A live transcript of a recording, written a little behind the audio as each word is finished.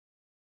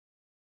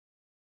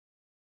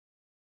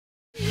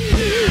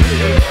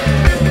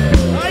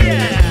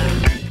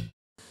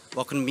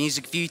Welcome to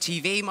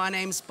MusicViewTV. My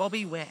name's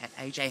Bobby. We're at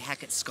AJ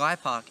Hackett Sky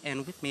Park,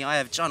 and with me I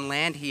have John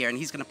Land here, and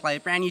he's going to play a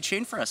brand new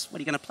tune for us. What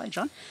are you going to play,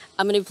 John?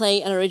 I'm going to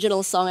play an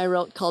original song I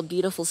wrote called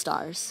Beautiful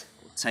Stars.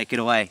 Take it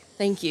away.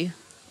 Thank you.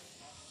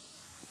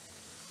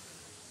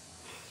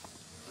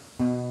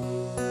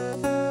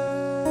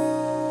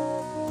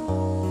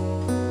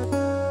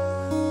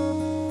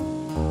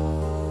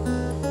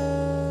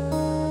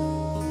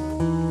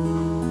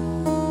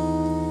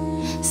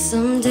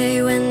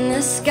 Someday when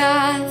the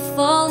sky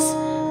falls,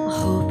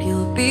 I hope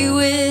you'll be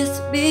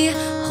with me,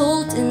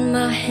 holding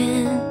my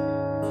hand.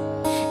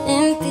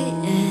 In the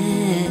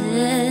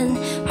end,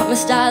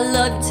 promised I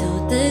love you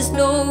till there's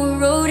no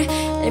road.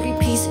 Every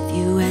piece of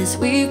you as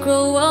we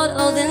grow old.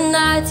 All the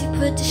nights you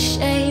put to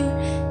shame,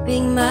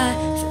 being my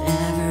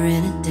forever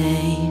in a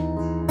day.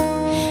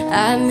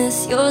 I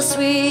miss your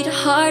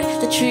sweetheart.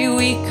 The tree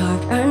we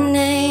carved our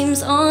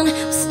names on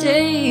will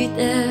stay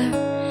there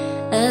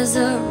as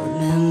a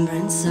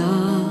remembrance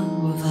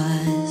of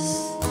us.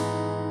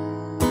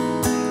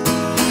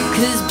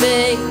 'Cause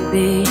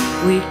baby,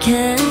 we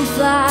can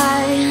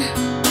fly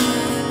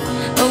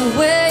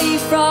away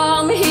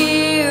from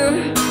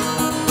here.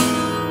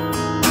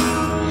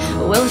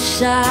 We'll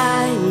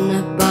shine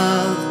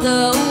above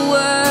the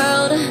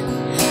world.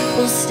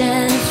 We'll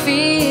stand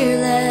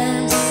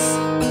fearless,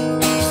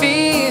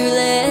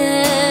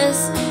 fearless.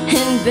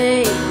 And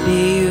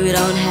baby, you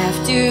don't have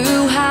to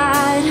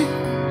hide,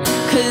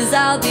 'cause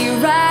I'll be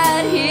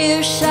right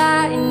here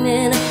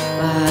shining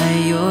by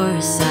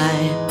your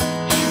side.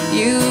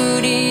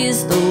 Beauty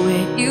is the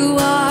way you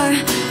are.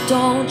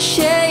 Don't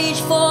change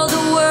for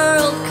the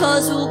world,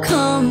 'cause we'll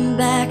come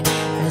back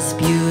as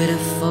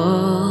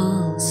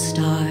beautiful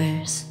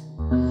stars.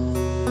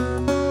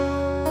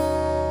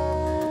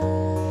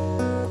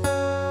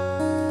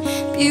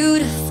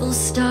 Beautiful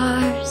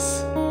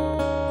stars.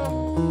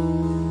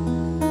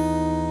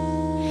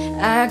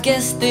 I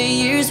guess the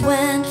years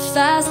went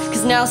fast,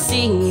 'cause now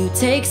seeing you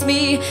takes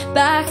me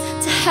back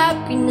to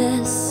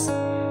happiness,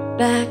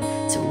 back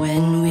to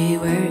when we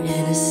were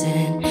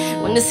innocent,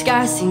 when the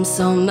sky seemed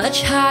so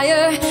much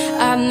higher.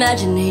 Our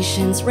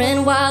imaginations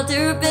ran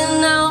wilder, but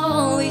now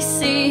all we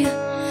see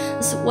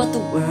is what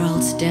the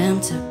world's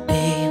damned to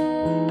be.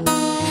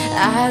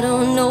 I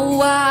don't know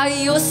why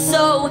you're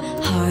so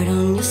hard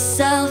on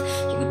yourself.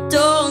 You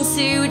don't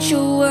see what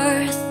you're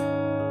worth,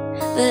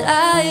 but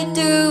I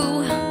do.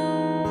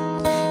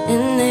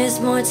 And there's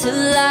more to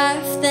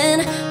life than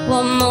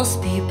what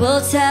most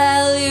people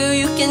tell you.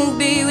 You can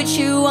be what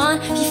you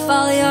want if you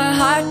follow your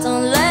heart.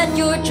 Don't let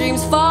your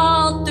dreams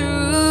fall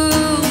through.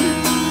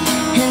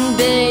 And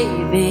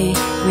baby,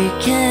 we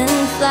can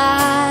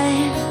fly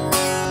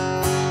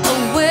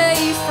away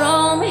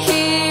from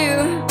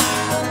here.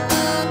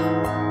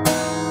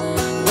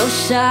 We'll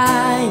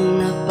shine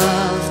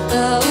above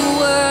the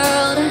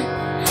world.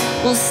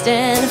 We'll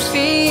stand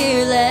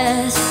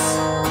fearless,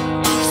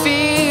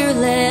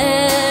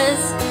 fearless.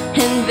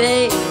 And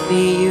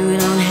baby, you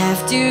don't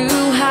have to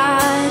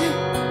hide,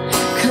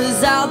 'cause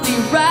I'll be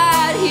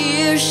right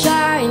here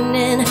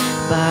shining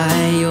by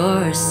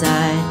your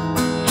side.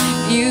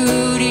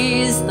 Beauty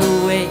is the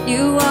way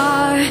you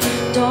are.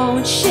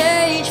 Don't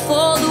change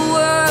for the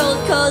world,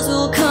 'cause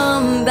we'll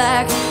come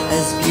back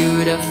as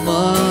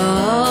beautiful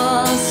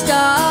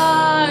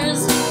stars.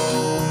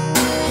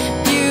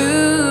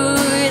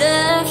 Beautiful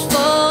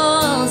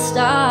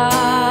stars.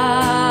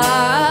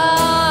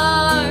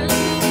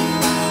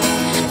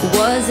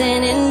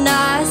 Wasn't it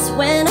nice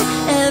when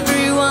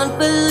everyone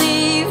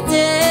believed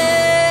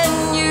in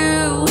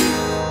you,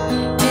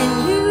 in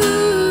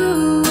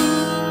you?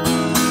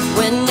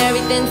 When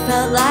everything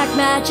felt like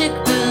magic,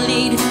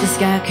 believed the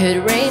sky could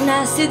rain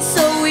acid,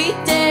 so we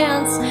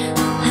danced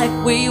like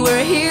we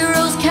were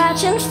heroes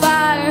catching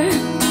fire.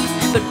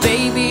 But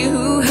baby,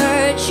 who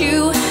hurt you?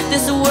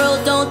 This world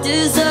don't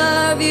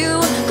deserve you.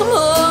 Come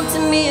home to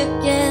me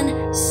again,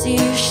 to see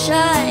you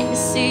shine, to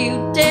see you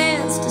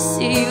dance, to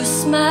see you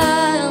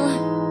smile.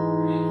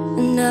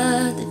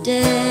 Another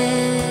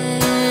day.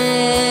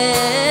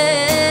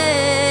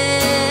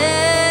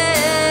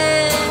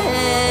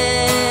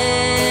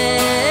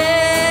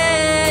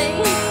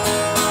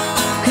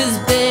 'Cause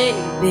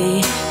baby,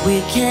 we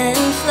can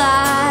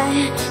fly,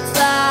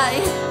 fly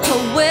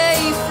away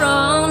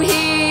from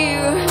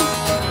here.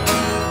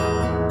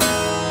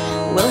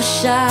 We'll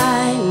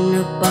shine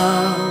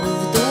above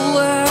the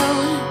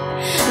world.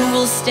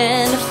 We'll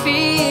stand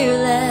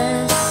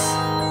fearless,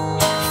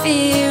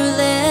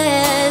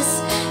 fearless.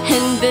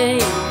 And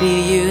baby,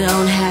 you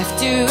don't have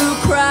to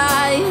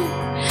cry,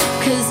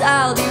 'cause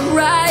I'll be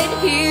right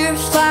here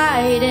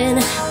fighting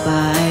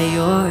by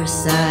your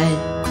side.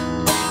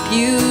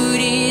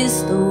 Beauty is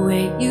the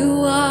way you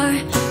are,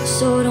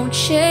 so don't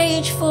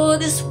change for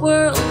this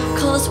world,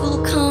 'cause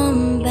we'll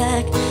come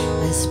back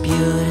as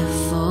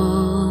beautiful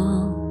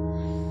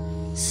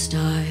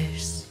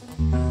stars.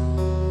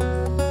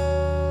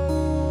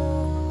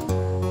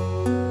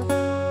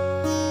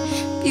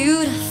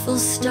 Beautiful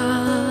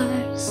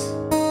stars.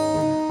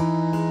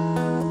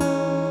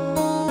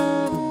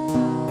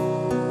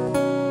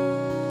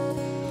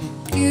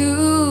 You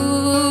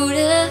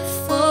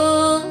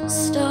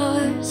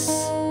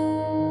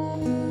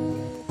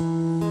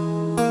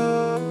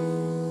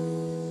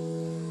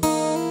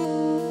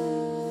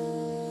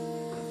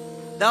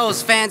That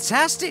was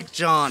fantastic,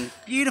 John.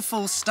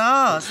 Beautiful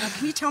stars. Now,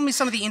 can you tell me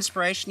some of the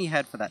inspiration you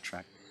had for that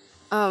track?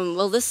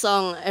 Well, this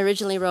song I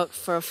originally wrote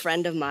for a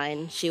friend of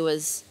mine.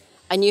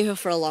 I knew her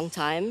for a long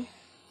time,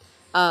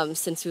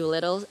 since we were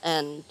little,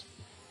 and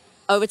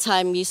over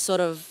time you sort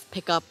of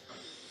pick up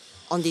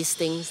on these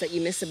things that you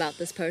miss about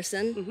this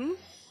person,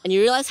 and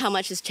you realize how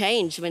much has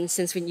changed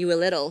since when you were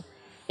little,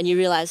 and you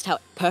realized how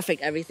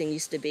perfect everything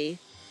used to be.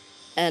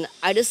 And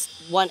I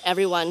just want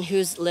everyone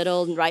who's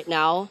little right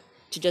now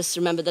to just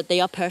remember that they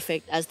are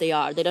perfect as they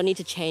are. They don't need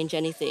to change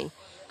anything,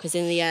 because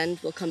in the end,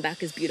 we'll come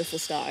back as beautiful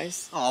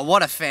stars. Oh,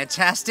 what a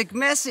fantastic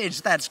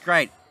message. That's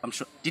great. I'm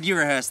sure. Did you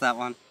rehearse that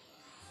one?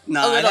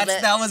 No, A little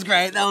bit. that was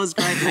great. That was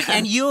great.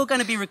 And you're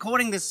going to be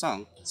recording this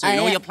song soon,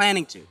 or you're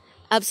planning to?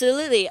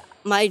 Absolutely.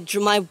 My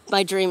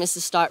dream is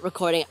to start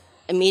recording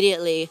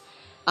immediately.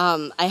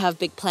 I have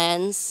big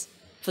plans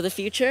for the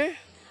future.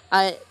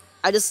 I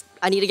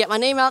need to get my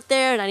name out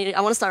there, and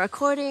I want to start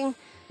recording.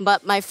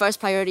 But my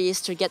first priority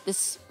is to get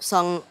this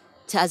song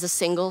as a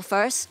single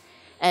first,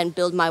 and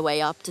build my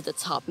way up to the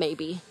top,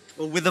 maybe.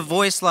 Well, with a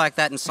voice like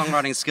that and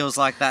songwriting skills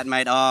like that,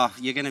 mate,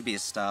 you're going to be a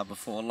star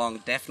before long,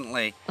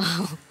 definitely.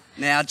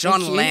 Now,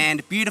 John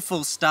Land,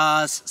 Beautiful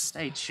Stars.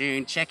 Stay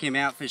tuned. Check him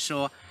out for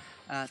sure.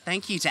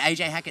 Thank you to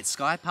AJ Hackett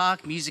Sky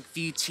Park,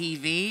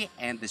 MusicViewTV,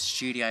 and the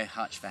Studio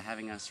Hutch for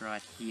having us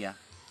right here.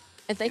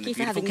 And thank you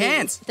for having me.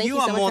 Cairns. Thank you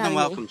are so much more for than having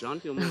welcome, me.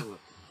 John. You're more than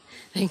welcome.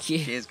 Thank you.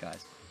 Cheers,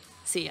 guys.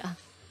 See ya.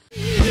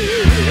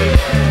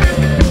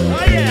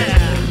 Oh yeah!